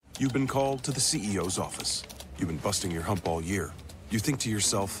You've been called to the CEO's office. You've been busting your hump all year. You think to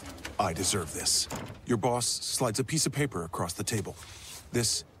yourself, I deserve this. Your boss slides a piece of paper across the table.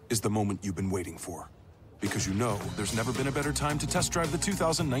 This is the moment you've been waiting for. Because you know there's never been a better time to test drive the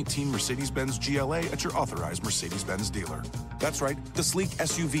 2019 Mercedes-Benz GLA at your authorized Mercedes-Benz dealer. That's right, the sleek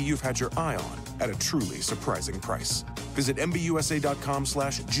SUV you've had your eye on at a truly surprising price. Visit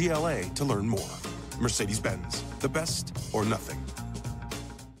MBUSA.com/GLA to learn more. Mercedes-Benz, the best or nothing.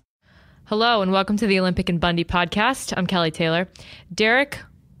 Hello and welcome to the Olympic and Bundy podcast. I'm Kelly Taylor. Derek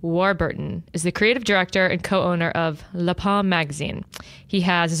Warburton is the creative director and co-owner of La Palme magazine. He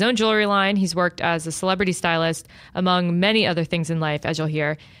has his own jewelry line. He's worked as a celebrity stylist, among many other things in life, as you'll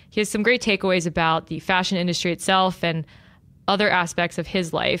hear. He has some great takeaways about the fashion industry itself and other aspects of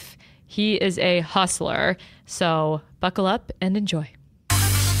his life. He is a hustler, so buckle up and enjoy.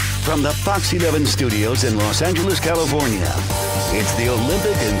 From the Fox 11 studios in Los Angeles, California, it's the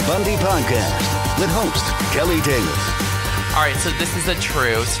Olympic and Bundy podcast with host Kelly Taylor. All right, so this is a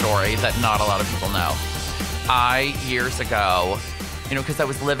true story that not a lot of people know. Years ago, because I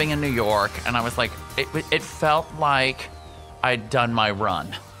was living in New York, and I was like, it felt like I'd done my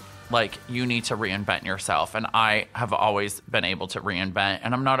run. Like, you need to reinvent yourself. And I have always been able to reinvent.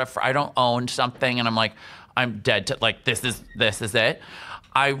 And I'm not I don't own something, and I'm like, I'm dead to, like, this is it.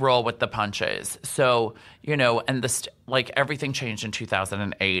 I roll with the punches. So, and everything changed in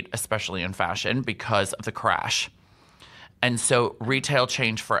 2008, especially in fashion, because of the crash. And so retail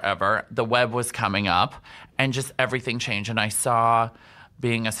changed forever. The web was coming up and just everything changed. And I saw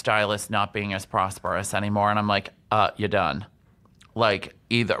being a stylist not being as prosperous anymore. And I'm like, you're done. Like,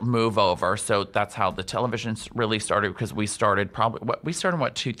 either move over. So that's how the television really started, because we started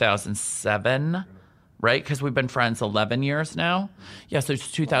 2007, right? Because we've been friends 11 years now. Yeah, so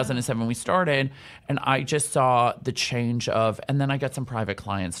it's 2007 we started, and I just saw the change of, and then I got some private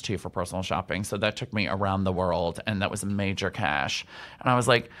clients too for personal shopping. So that took me around the world, and that was a major cash. And I was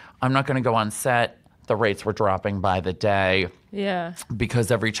like, I'm not going to go on set. The rates were dropping by the day. Yeah.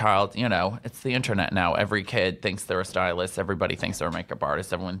 Because every child, it's the internet now. Every kid thinks they're a stylist. Everybody thinks they're a makeup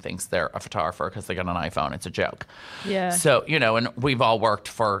artist. Everyone thinks they're a photographer because they got an iPhone. It's a joke. Yeah. So, and we've all worked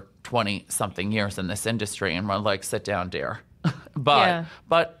for 20-something years in this industry, and we're like, sit down, dear. But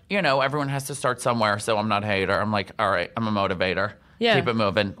everyone has to start somewhere, so I'm not a hater. I'm like, all right, I'm a motivator. Yeah. Keep it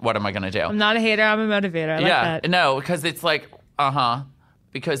moving. What am I going to do? I'm not a hater. I'm a motivator. I like that. No, because it's like,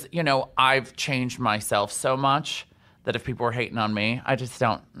 because, I've changed myself so much that if people are hating on me, I just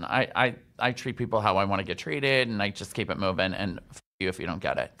don't. I treat people how I want to get treated, and I just keep it moving. And f you if you don't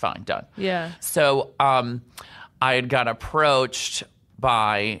get it. Fine, done. Yeah. So I had got approached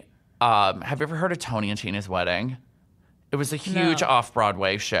by, have you ever heard of Tony and Tina's Wedding? It was a huge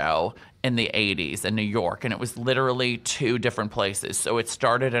off-Broadway show in the 80s in New York, and it was literally 2 different places. So it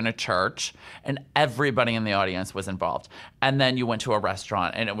started in a church, and everybody in the audience was involved. And then you went to a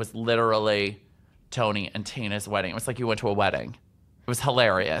restaurant, and it was literally Tony and Tina's wedding. It was like you went to a wedding. It was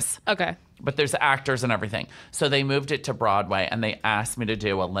hilarious. Okay. But there's actors and everything. So they moved it to Broadway, and they asked me to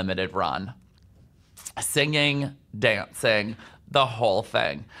do a limited run. Singing, dancing, the whole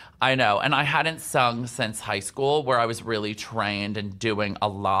thing. I know. And I hadn't sung since high school, where I was really trained and doing a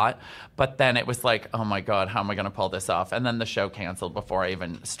lot. But then it was like, oh my God, how am I going to pull this off? And then the show canceled before I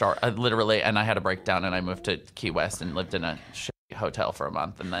even start. Literally, and I had a breakdown, and I moved to Key West and lived in a shitty hotel for a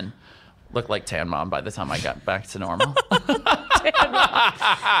month, and then looked like Tan Mom by the time I got back to normal.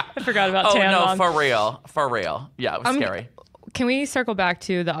 I forgot about Tan Mom. Oh, no, for real. Yeah, it was scary. Can we circle back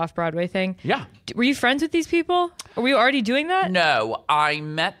to the off-Broadway thing? Yeah. Were you friends with these people? Were you already doing that? No, I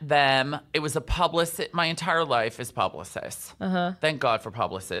met them. It was a publicist. My entire life is publicists. Thank God for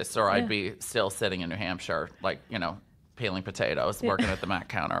publicists, or I'd be still sitting in New Hampshire, like, peeling potatoes, working at the Mac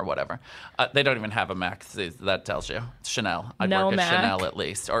counter or whatever. They don't even have a Mac. That tells you. Chanel. I'd work at Chanel at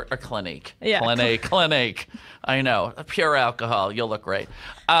least, or a Clinique. Yeah. Clinique. I know. Pure alcohol. You'll look great.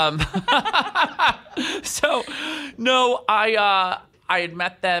 So, no, I had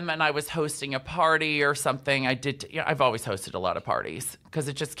met them, and I was hosting a party or something. I've always hosted a lot of parties because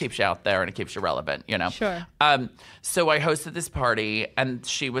it just keeps you out there and it keeps you relevant, Sure. So I hosted this party, and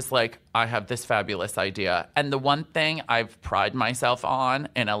she was like, I have this fabulous idea. And the one thing I've prided myself on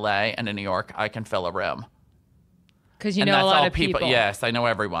in LA and in New York, I can fill a room. Because you know a lot of people. Yes, I know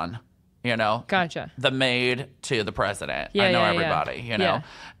everyone. Gotcha. The maid to the president. Yeah, I know yeah, everybody, Yeah.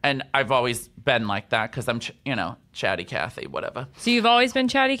 And I've always been like that because I'm, chatty Cathy, whatever. So you've always been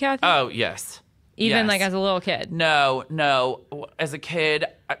chatty Cathy? Oh, yes. Even Yes. like as a little kid? No. As a kid,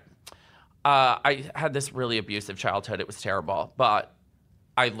 I had this really abusive childhood. It was terrible. But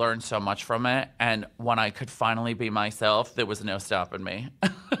I learned so much from it. And when I could finally be myself, there was no stopping me.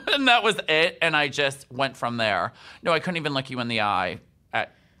 And that was it. And I just went from there. No, I couldn't even look you in the eye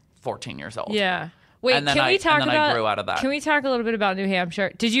at 14 years old. Yeah. Wait, and then can we talk about? I grew out of that. Can we talk a little bit about New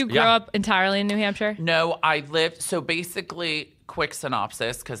Hampshire? Did you grow up entirely in New Hampshire? No, I lived. So basically, quick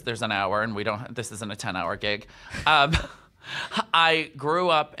synopsis, because there's an hour, and this isn't a 10-hour gig. I grew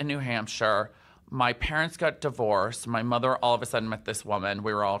up in New Hampshire. My parents got divorced. My mother all of a sudden met this woman.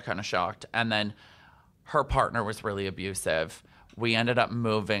 We were all kind of shocked, and then her partner was really abusive. We ended up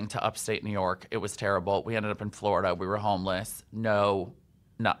moving to upstate New York. It was terrible. We ended up in Florida. We were homeless.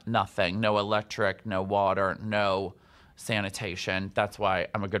 Nothing. No electric, no water, no sanitation. That's why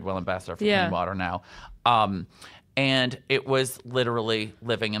I'm a Goodwill ambassador for clean water now. And it was literally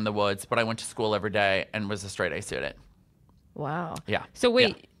living in the woods, but I went to school every day and was a straight A student. Wow. Yeah. So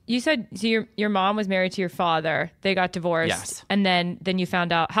wait, you said your mom was married to your father. They got divorced. Yes. And then you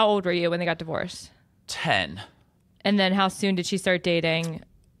found out. How old were you when they got divorced? 10. And then how soon did she start dating?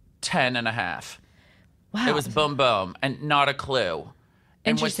 10 and a half. Wow. It was boom, boom, and not a clue.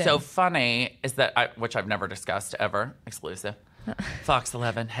 And what's Interesting. so funny is that, which I've never discussed ever, exclusive, Fox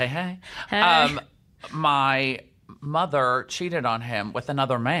 11, hey. My mother cheated on him with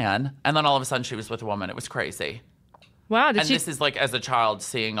another man, and then all of a sudden she was with a woman. It was crazy. Wow. This is like as a child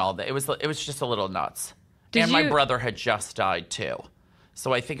seeing all that. It was just a little nuts. My brother had just died too.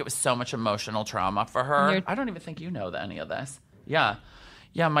 So I think it was so much emotional trauma for her. I don't even think you know any of this. Yeah.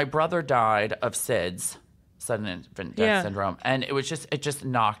 Yeah, my brother died of SIDS. Sudden infant death syndrome, and it just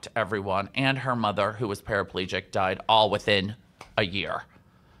knocked everyone, and her mother, who was paraplegic, died all within a year.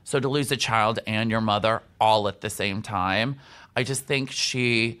 So to lose a child and your mother all at the same time, I just think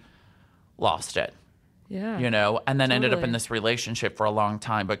she lost it. Yeah. And then ended up in this relationship for a long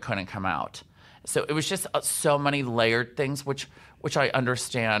time but couldn't come out. So it was just so many layered things, which I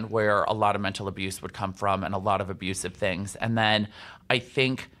understand where a lot of mental abuse would come from and a lot of abusive things. And then I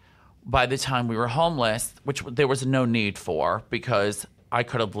think by the time we were homeless, which there was no need for, because I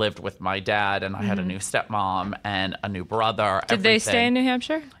could have lived with my dad, and I had a new stepmom and a new brother. Did they stay in New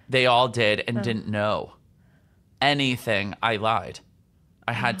Hampshire? They all did, and didn't know anything. I lied.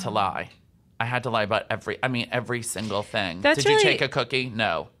 I had to lie. I had to lie about every single thing. Did you take a cookie?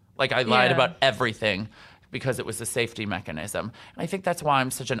 No. I lied about everything because it was a safety mechanism. And I think that's why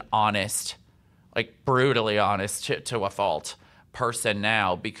I'm such an honest, brutally honest to a fault person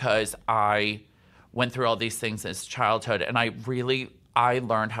now, because I went through all these things as childhood, and I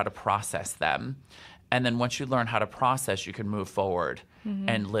learned how to process them. And then once you learn how to process, you can move forward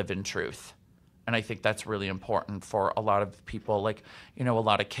and live in truth. And I think that's really important for a lot of people, a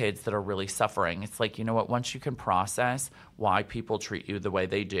lot of kids that are really suffering. It's like, you know what, once you can process why people treat you the way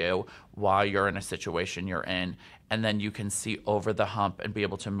they do, why you're in a situation you're in, and then you can see over the hump and be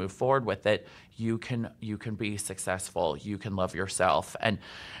able to move forward with it, you can be successful, you can love yourself. And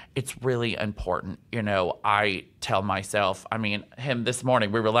it's really important. I tell myself, him this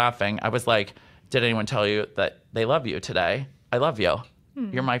morning, we were laughing. I was like, did anyone tell you that they love you today? I love you.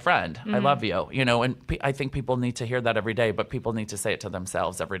 You're my friend. I love you. And I think people need to hear that every day, but people need to say it to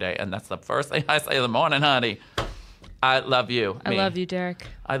themselves every day. And that's the first thing I say in the morning, honey. I love you. I love you, Derek.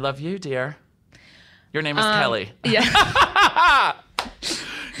 I love you, dear. Your name is Kelly. Yeah.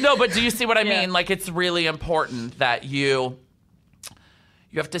 No, but do you see what I mean? It's really important that you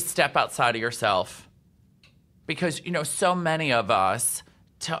have to step outside of yourself, because, so many of us,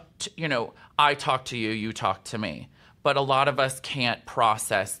 I talk to you, you talk to me. But a lot of us can't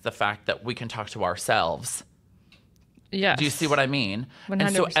process the fact that we can talk to ourselves. Yes. Do you see what I mean? 100%.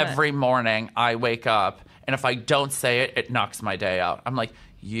 And so every morning I wake up, and if I don't say it, it knocks my day out. I'm like,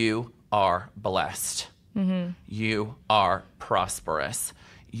 you are blessed. You are prosperous.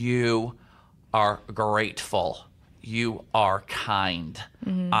 You are grateful. You are kind.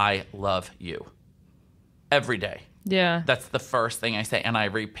 I love you. Every day. Yeah. That's the first thing I say, and I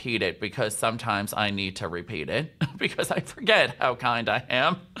repeat it because sometimes I need to repeat it because I forget how kind I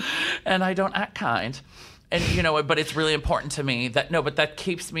am, and I don't act kind. And, but it's really important to me but that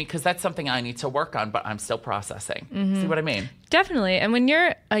keeps me, because that's something I need to work on, but I'm still processing. See what I mean? Definitely. And when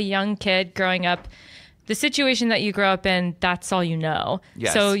you're a young kid growing up, the situation that you grow up in, that's all you know.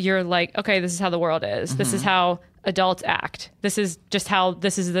 Yes. So you're like, okay, this is how the world is. This is how adults act. This is just how,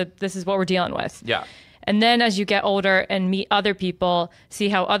 this is what we're dealing with. Yeah. And then as you get older and meet other people, see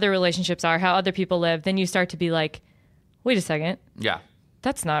how other relationships are, how other people live, then you start to be like, wait a second. Yeah.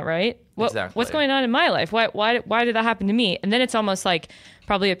 That's not right. Exactly. What's going on in my life? Why did that happen to me? And then it's almost like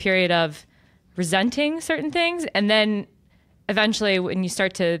probably a period of resenting certain things. And then eventually when you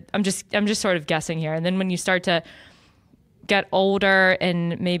start to, I'm just sort of guessing here. And then when you start to get older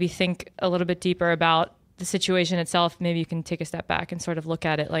and maybe think a little bit deeper about the situation itself, maybe you can take a step back and sort of look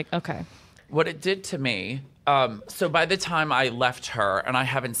at it like, okay. What it did to me, so by the time I left her, and I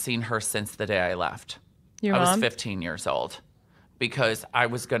haven't seen her since the day I left. Your I was mom? 15 years old because I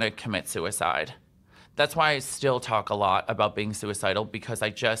was going to commit suicide. That's why I still talk a lot about being suicidal, because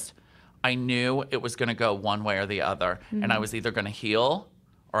I knew it was going to go one way or the other. And I was either going to heal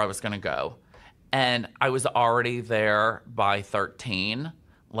or I was going to go. And I was already there by 13.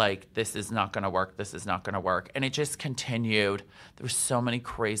 Like, this is not going to work. This is not going to work. And it just continued. There were so many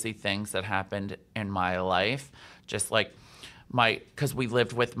crazy things that happened in my life. Just like because we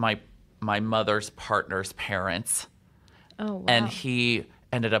lived with my mother's partner's parents. Oh, wow. And he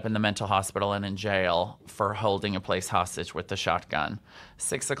ended up in the mental hospital and in jail for holding a place hostage with the shotgun.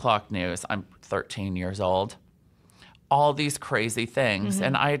 6 o'clock news. I'm 13 years old. All these crazy things.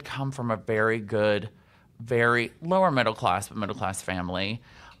 And I had come from a very good, very lower middle class, but middle class family.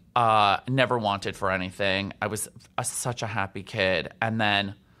 Never wanted for anything. I was such a happy kid. And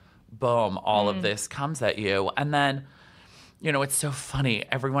then, boom, all of this comes at you. And then, it's so funny.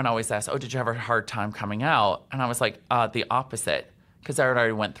 Everyone always asks, oh, did you have a hard time coming out? And I was like, the opposite, because I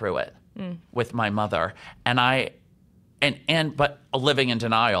already went through it with my mother. And but living in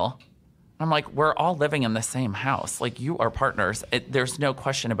denial. I'm like, we're all living in the same house. Like, you are partners. There's no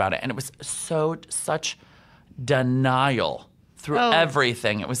question about it. And it was such denial through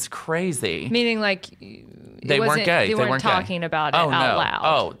everything. It was crazy. Meaning, like, they weren't gay. They weren't talking about it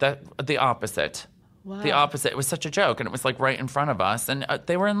out loud. The opposite. Wow. The opposite. It was such a joke, and it was like right in front of us. And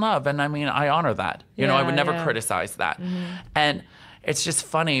they were in love, and I mean, I honor that. I would never criticize that. And it's just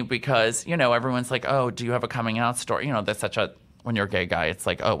funny because everyone's like, oh, do you have a coming out story? That's such a, when you're a gay guy, it's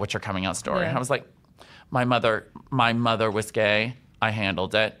like, oh, what's your coming out story? Yeah. And I was like, my mother was gay. I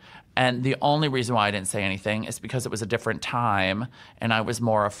handled it. And the only reason why I didn't say anything is because it was a different time and I was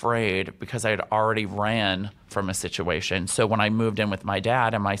more afraid because I had already ran from a situation. So when I moved in with my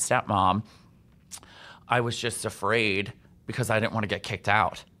dad and my stepmom, I was just afraid because I didn't want to get kicked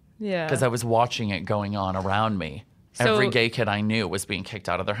out. Yeah. Because I was watching it going on around me. So, every gay kid I knew was being kicked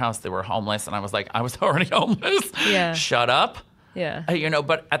out of their house. They were homeless. And I was like, I was already homeless. Yeah. Shut up. Yeah.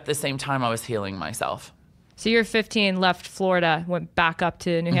 But at the same time, I was healing myself. So you're 15, left Florida, went back up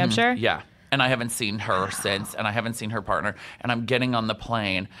to New Hampshire? Yeah. And I haven't seen her since, and I haven't seen her partner. And I'm getting on the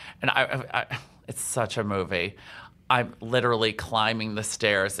plane, and I it's such a movie. I'm literally climbing the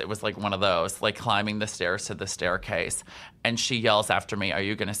stairs. It was like one of those, like climbing the stairs to the staircase. And she yells after me, are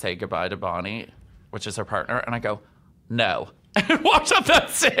you going to say goodbye to Bonnie, which is her partner? And I go, no. And walked up that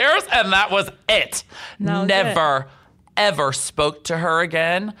stairs, and that was it. Never, ever spoke to her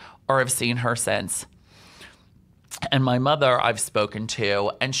again or have seen her since. And my mother I've spoken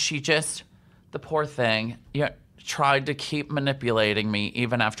to, and she just, the poor thing, tried to keep manipulating me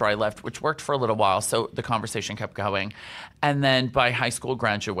even after I left, which worked for a little while, so the conversation kept going. And then by high school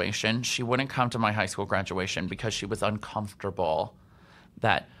graduation, she wouldn't come to my high school graduation because she was uncomfortable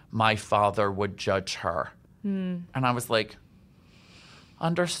that my father would judge her. And I was like,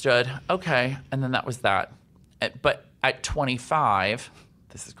 understood, okay. And then that was that. But at 25,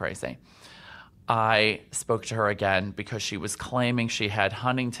 this is crazy, I spoke to her again because she was claiming she had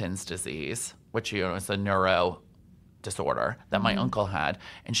Huntington's disease, which is a neuro disorder that my uncle had,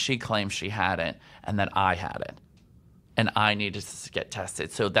 and she claimed she had it and that I had it. And I needed to get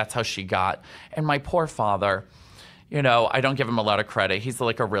tested. So that's how she got. And my poor father, I don't give him a lot of credit. He's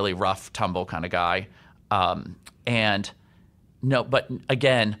like a really rough, tumble kind of guy. But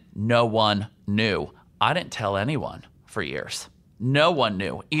again, no one knew. I didn't tell anyone for years. No one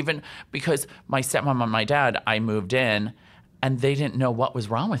knew, even because my stepmom and my dad, I moved in and they didn't know what was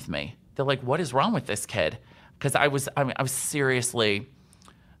wrong with me. They're like, what is wrong with this kid? Because I was seriously,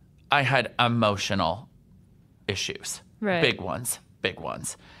 I had emotional issues, right. big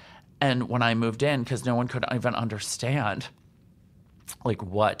ones. And when I moved in, because no one could even understand like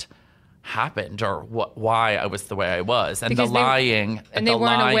what happened or why I was the way I was, and because the lying and they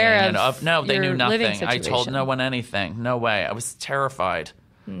weren't aware of no, they knew nothing. living I told situation. no one anything. No way. I was terrified.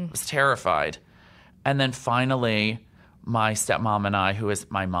 I was terrified. And then finally, my stepmom and I, who is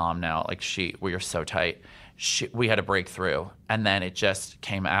my mom now, like we are so tight. We had a breakthrough, and then it just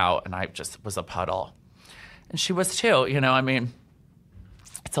came out, and I just was a puddle, and she was too. I mean,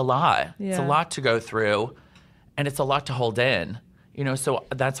 it's a lot. Yeah. It's a lot to go through, and it's a lot to hold in. So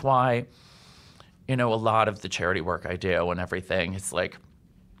that's why, a lot of the charity work I do and everything, it's like,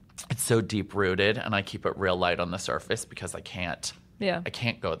 it's so deep rooted, and I keep it real light on the surface because I can't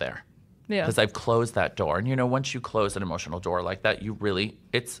go there. Yeah. Because I've closed that door. And once you close an emotional door like that,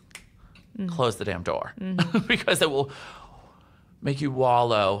 close the damn door. Because it will make you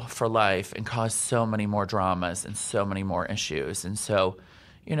wallow for life and cause so many more dramas and so many more issues. And so,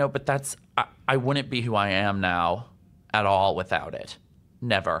 but I wouldn't be who I am now at all without it.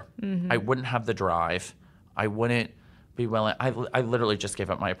 Never. I wouldn't have the drive. I wouldn't be willing. I literally just gave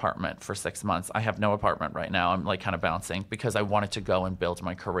up my apartment for 6 months. I have no apartment right now. I'm like kind of bouncing because I wanted to go and build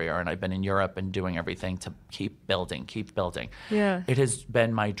my career. And I've been in Europe and doing everything to keep building. Yeah. It has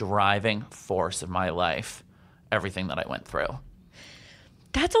been my driving force of my life, everything that I went through.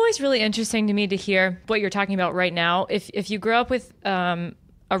 That's always really interesting to me to hear what you're talking about right now. If you grew up with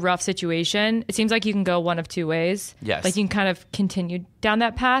a rough situation, it seems like you can go one of two ways. Yes. Like you can kind of continue down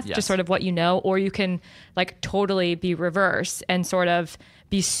that path, Yes. just sort of what you know, or you can like totally be reverse and sort of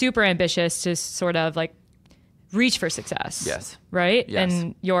be super ambitious to sort of like reach for success. Yes. Right? Yes.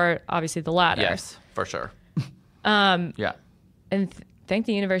 And you're obviously the latter. Yes, for sure. Yeah. And thank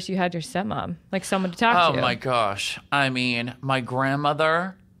the universe you had your stepmom, like someone to talk to. Oh my gosh. I mean, my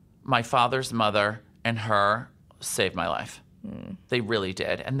grandmother, my father's mother, and her saved my life. They really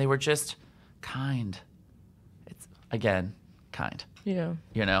did. And they were just kind. It's, again, kind. Yeah.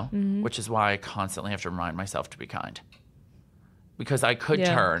 Which is why I constantly have to remind myself to be kind. Because I could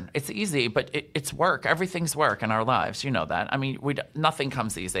turn. It's easy, but it's work. Everything's work in our lives. You know that. I mean, nothing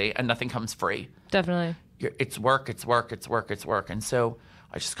comes easy and nothing comes free. Definitely. It's work. And so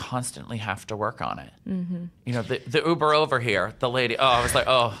I just constantly have to work on it. The Uber over here, the lady, I was like,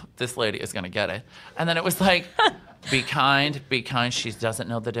 this lady is going to get it. And then it was like, be kind. She doesn't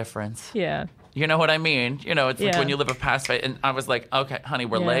know the difference. Yeah. You know what I mean? It's like when you live a past fight. And I was like, okay, honey,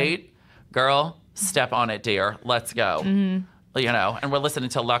 we're late. Girl, step on it, dear. Let's go. And we're listening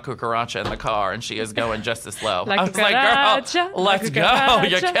to La Cucaracha in the car, and she is going just as slow. I was like, girl, let's go.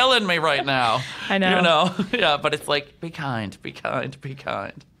 You're killing me right now. I know. Yeah, but it's like, be kind.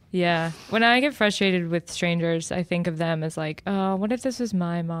 Yeah. When I get frustrated with strangers, I think of them as like, oh, what if this was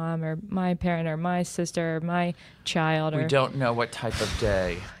my mom or my parent or my sister or my child? We don't know what type of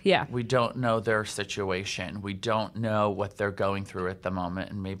day. Yeah. We don't know their situation. We don't know what they're going through at the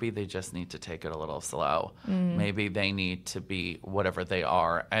moment. And maybe they just need to take it a little slow. Maybe they need to be whatever they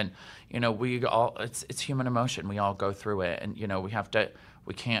are. And, we all, it's human emotion. We all go through it. And,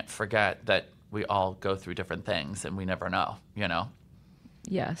 we can't forget that we all go through different things and we never know,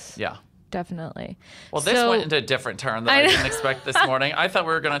 Yes. Yeah. Definitely. Well, this went into a different turn that I didn't expect this morning. I thought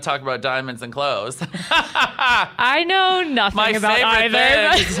we were going to talk about diamonds and clothes. I know nothing about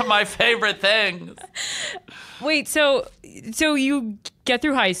either. My favorite things. Wait, so you get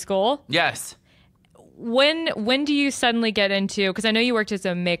through high school. Yes. When do you suddenly get into? Because I know you worked as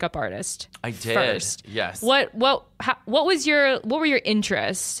a makeup artist. I did. First. Yes. What were your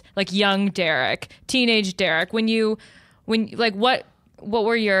interests? Like young Derek, teenage Derek. What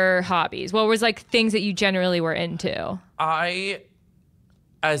were your hobbies? What was like things that you generally were into? I,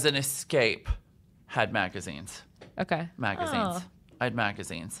 as an escape, had magazines. Okay. Magazines. Oh. I had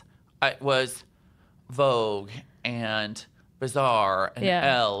magazines. It was Vogue and Bazaar and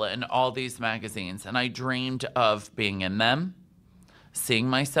Elle and all these magazines. And I dreamed of being in them, seeing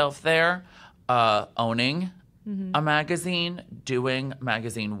myself there, owning a magazine, doing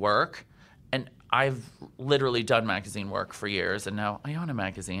magazine work. And I've literally done magazine work for years, and now I own a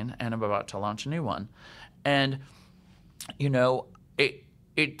magazine, and I'm about to launch a new one. And,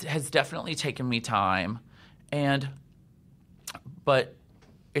 it has definitely taken me time, but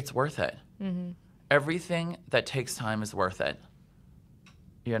it's worth it. Everything that takes time is worth it.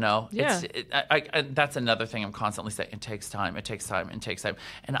 Yeah. That's another thing I'm constantly saying. It takes time.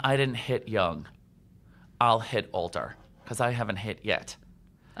 And I didn't hit young. I'll hit older because I haven't hit yet.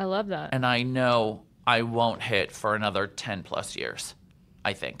 I love that. And I know I won't hit for another 10 plus years,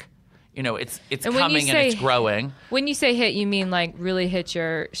 I think. It's coming and it's growing. When you say hit, you mean like really hit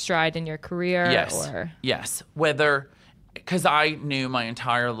your stride in your career? Yes. Yes. Because I knew my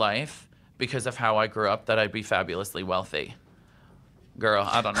entire life, because of how I grew up, that I'd be fabulously wealthy. Girl,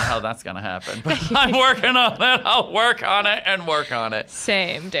 I don't know how that's going to happen, but I'm working on it. I'll work on it and work on it.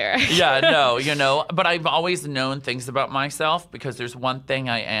 Same, Derek. Yeah, no, but I've always known things about myself because there's one thing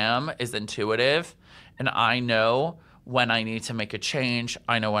I am is intuitive, and I know when I need to make a change.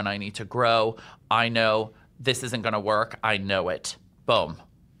 I know when I need to grow. I know this isn't going to work. I know it. Boom.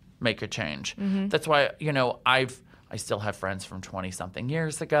 Make a change. That's why, I still have friends from 20-something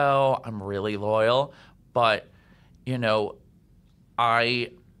years ago. I'm really loyal, but, I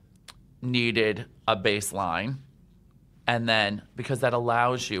needed a baseline, and then because that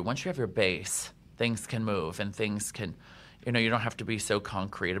allows you, once you have your base, things can move and things can, you don't have to be so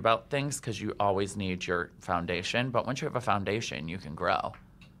concrete about things because you always need your foundation. But once you have a foundation, you can grow.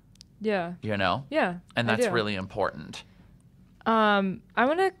 Yeah. Yeah. Yeah. And that's really important. I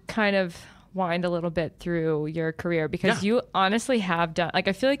want to kind of wind a little bit through your career because you honestly have done, like,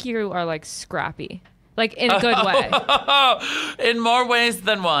 I feel like you are like scrappy, like in a good way. In more ways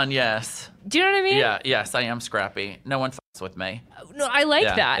than one, yes. Do you know what I mean? Yeah, yes, I am scrappy. No one fucks with me. No, I like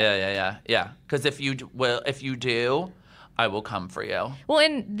that. Yeah. Because if you do, I will come for you. Well,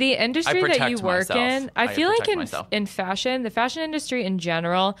 in the industry that you work in, I feel like in fashion, the fashion industry in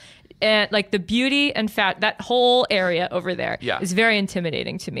general, and like the beauty and that whole area over there is very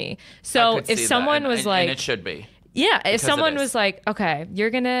intimidating to me. So if someone was like, and it should be. Yeah, if someone was like, okay,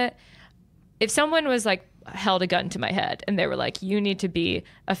 if someone was like held a gun to my head and they were like, you need to be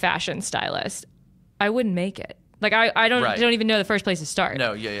a fashion stylist, I wouldn't make it. Like I don't even know the first place to start.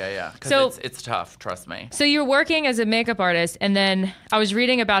 No, yeah. Because it's tough, trust me. So you're working as a makeup artist, and then I was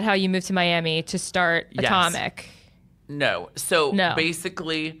reading about how you moved to Miami to start Atomic. No.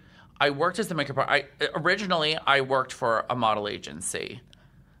 Basically, I worked as a makeup artist. Originally, I worked for a model agency.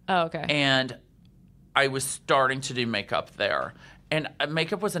 Oh, okay. And I was starting to do makeup there. And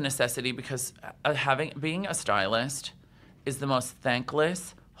makeup was a necessity because being a stylist is the most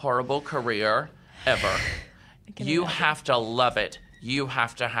thankless, horrible career ever. You have to love it. You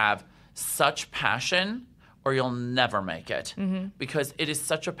have to have such passion or you'll never make it. Mm-hmm. Because it is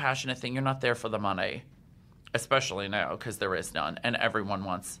such a passionate thing. You're not there for the money, especially now because there is none. And everyone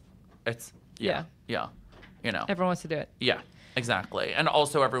wants it's. Yeah. You know. Everyone wants to do it. Yeah, exactly. And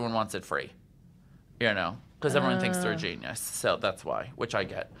also everyone wants it free. You know, because everyone thinks they're a genius. So that's why, which I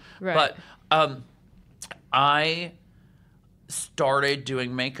get. Right. But I started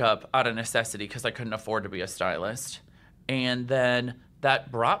doing makeup out of necessity because I couldn't afford to be a stylist. And then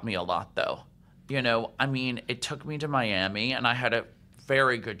that brought me a lot, though. You know, I mean, it took me to Miami, and I had a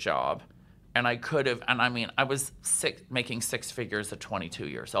very good job. And I could have, and I mean, I was making six figures at 22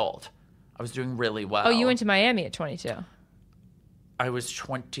 years old. I was doing really well. Oh, you went to Miami at 22? I was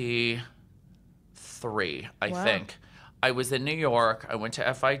 23, I think. I was in New York. I went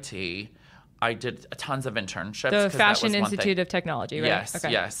to FIT. I did tons of internships. The Fashion Institute of Technology, right? Yes,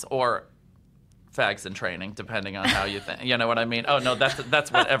 yes. Or fags in training, depending on how you think. You know what I mean? Oh, no,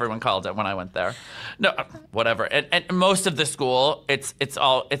 that's what everyone called it when I went there. No, whatever. And most of the school, it's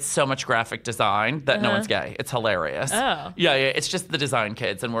so much graphic design that no one's gay. It's hilarious. Oh. Yeah. It's just the design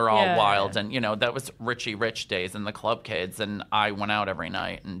kids, and we're all wild. And, you know, that was Richie Rich days and the club kids, and I went out every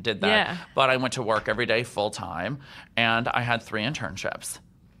night and did that. Yeah. But I went to work every day full time, and I had 3 internships.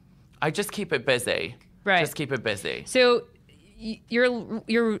 I just keep it busy. Right. Just keep it busy. So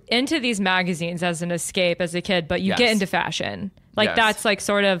you're into these magazines as an escape as a kid, but you get into fashion. Like that's like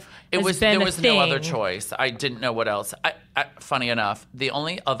sort of there was no other choice. I didn't know what else. Funny enough, the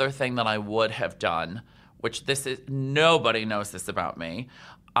only other thing that I would have done, which nobody knows this about me,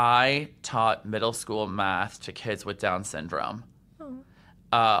 I taught middle school math to kids with Down syndrome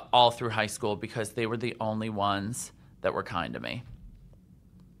all through high school because they were the only ones that were kind to me.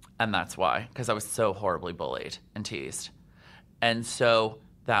 And that's why, because I was so horribly bullied and teased. And so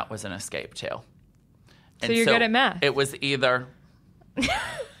that was an escape too. So you're good at math. It was either,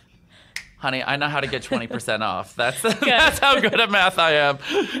 honey, I know how to get 20% off. That's how good at math I am,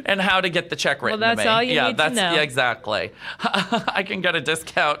 and how to get the check written to me. Well, that's all you need to know. Yeah, exactly. I can get a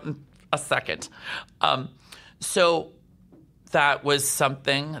discount in a second. So that was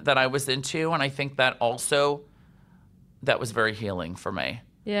something that I was into, and I think that also that was very healing for me.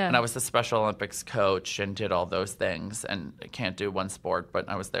 Yeah. And I was the Special Olympics coach and did all those things, and I can't do one sport, but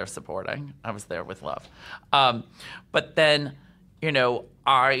I was there supporting. I was there with love. But then, you know,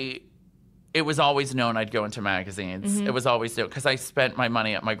 it was always known I'd go into magazines. Mm-hmm. It was always known because I spent my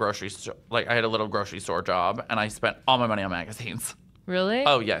money at my grocery store. Like, I had a little grocery store job, and I spent all my money on magazines. Really?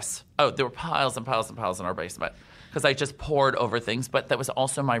 Oh, yes. Oh, there were piles and piles and piles in our basement because I just poured over things. But that was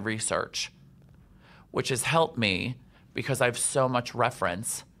also my research, which has helped me because I have so much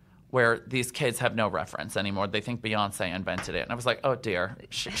reference where these kids have no reference anymore. They think Beyonce invented it. And I was like, oh, dear,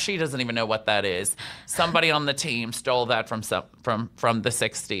 she doesn't even know what that is. Somebody on the team stole that from the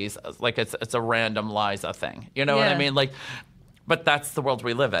 60s. Like, it's a random Liza thing. You know what I mean? Like, but that's the world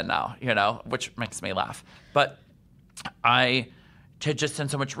we live in now, you know, which makes me laugh. But I had just done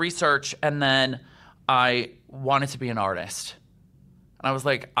so much research, and then I wanted to be an artist. And I was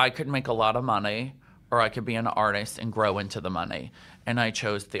like, I could make a lot of money, or I could be an artist and grow into the money. And I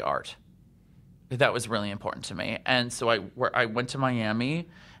chose the art. That was really important to me. And so I went to Miami,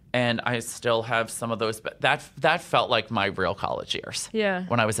 and I still have some of those. But that felt like my real college years. Yeah.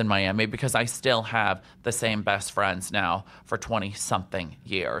 When I was in Miami, because I still have the same best friends now for 20-something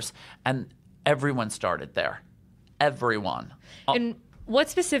years. And everyone started there. Everyone. And what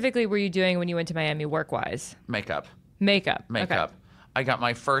specifically were you doing when you went to Miami work-wise? Makeup. Makeup. Makeup. Okay. I got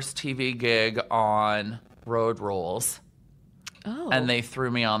my first TV gig on Road Rules. Oh. And they threw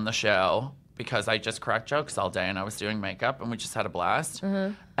me on the show because I just cracked jokes all day and I was doing makeup and we just had a blast.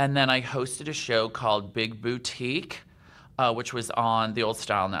 And then I hosted a show called Big Boutique, which was on the Old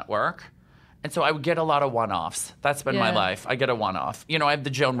Style Network. And so I would get a lot of one-offs. That's been my life. I get a one-off. You know, I have the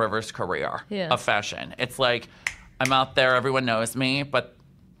Joan Rivers career of fashion. It's like I'm out there, everyone knows me, but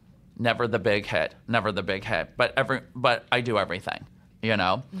never the big hit. Never the big hit. But I do everything, you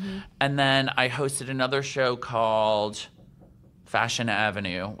know? And then I hosted another show called Fashion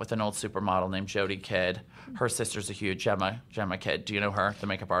Avenue with an old supermodel named Jodie Kidd. Her sister's a huge Gemma Kidd. Do you know her, the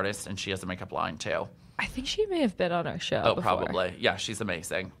makeup artist? And she has a makeup line too. I think she may have been on our show before. Probably. Yeah, she's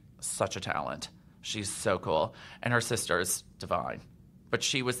amazing. Such a talent. She's so cool. And her sister's divine. But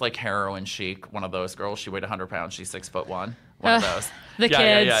she was like heroin chic, one of those girls. She weighed 100 pounds. She's 6'1". One of those. The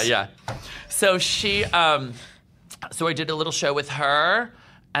kids. Yeah. So she, so I did a little show with her,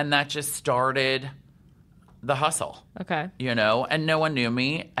 and that just started the hustle. Okay. You know, and no one knew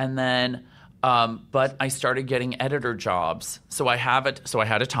me. And then, but I started getting editor jobs. So I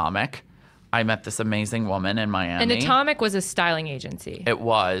had Atomic. I met this amazing woman in Miami. And Atomic was a styling agency. It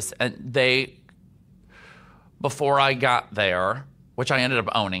was. And before I got there, which I ended up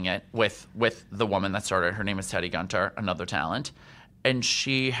owning it with the woman that started. Her name is Teddy Gunter, another talent. And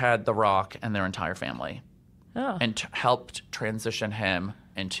she had The Rock and their entire family. Oh. And helped transition him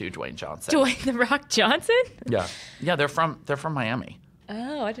into Dwayne Johnson. Dwayne The Rock Johnson? Yeah. Yeah, they're from Miami.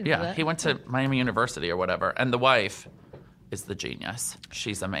 Oh, I didn't know that. Yeah, he went to Miami University or whatever. And the wife is the genius.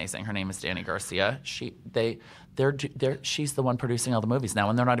 She's amazing. Her name is Danny Garcia. She's the one producing all the movies now,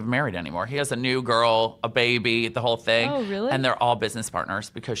 and they're not even married anymore. He has a new girl, a baby, the whole thing. Oh, really? And they're all business partners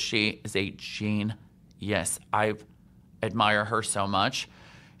because she is a genius. I admire her so much.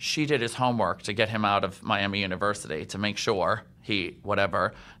 She did his homework to get him out of Miami University to make sure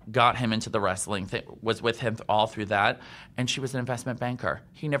got him into the wrestling thing, was with him all through that. And she was an investment banker.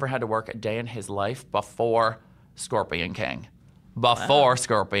 He never had to work a day in his life before Scorpion King.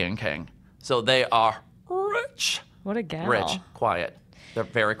 Scorpion King. So they are rich. What a gal. Rich, quiet. They're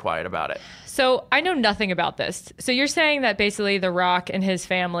very quiet about it. So I know nothing about this. So you're saying that basically The Rock and his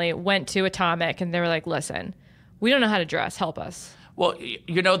family went to Atomic and they were like, listen, we don't know how to dress. Help us. Well, do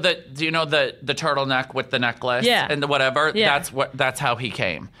you know the turtleneck with the necklace and the whatever? Yeah. That's how he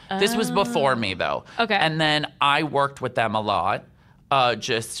came. This was before me though. Okay. And then I worked with them a lot.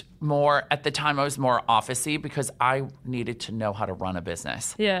 Just more at the time I was more officey because I needed to know how to run a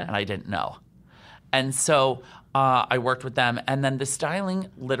business. Yeah. And I didn't know. And so I worked with them, and then the styling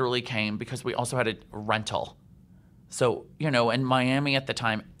literally came because we also had a rental. So, you know, in Miami at the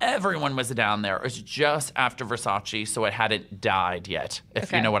time, everyone was down there. It was just after Versace, so it hadn't died yet,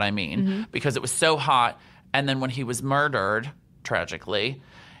 if you know what I mean, because it was so hot. And then when he was murdered, tragically,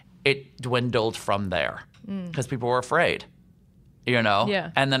 it dwindled from there because people were afraid, you know?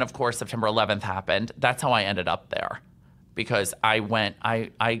 Yeah. And then, of course, September 11th happened. That's how I ended up there. Because I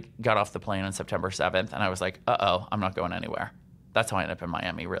got off the plane on September 7th, and I was like, uh-oh, I'm not going anywhere. That's how I ended up in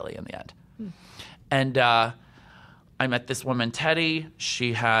Miami, really, in the end. And I met this woman, Teddy.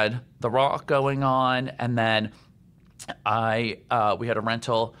 She had The Rock going on, and then we had a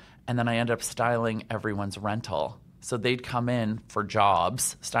rental, and then I ended up styling everyone's rental. So they'd come in for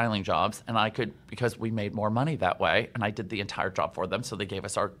jobs, styling jobs, and I could, because we made more money that way, and I did the entire job for them, so they gave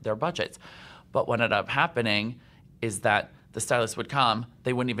us their budgets. But what ended up happening is that the stylist would come,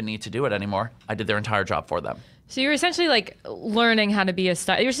 they wouldn't even need to do it anymore. I did their entire job for them. So you're essentially like learning how to be a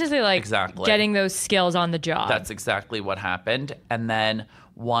stylist. You're essentially like getting those skills on the job. That's exactly what happened. And then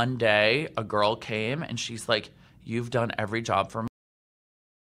one day a girl came and she's like, you've done every job for me.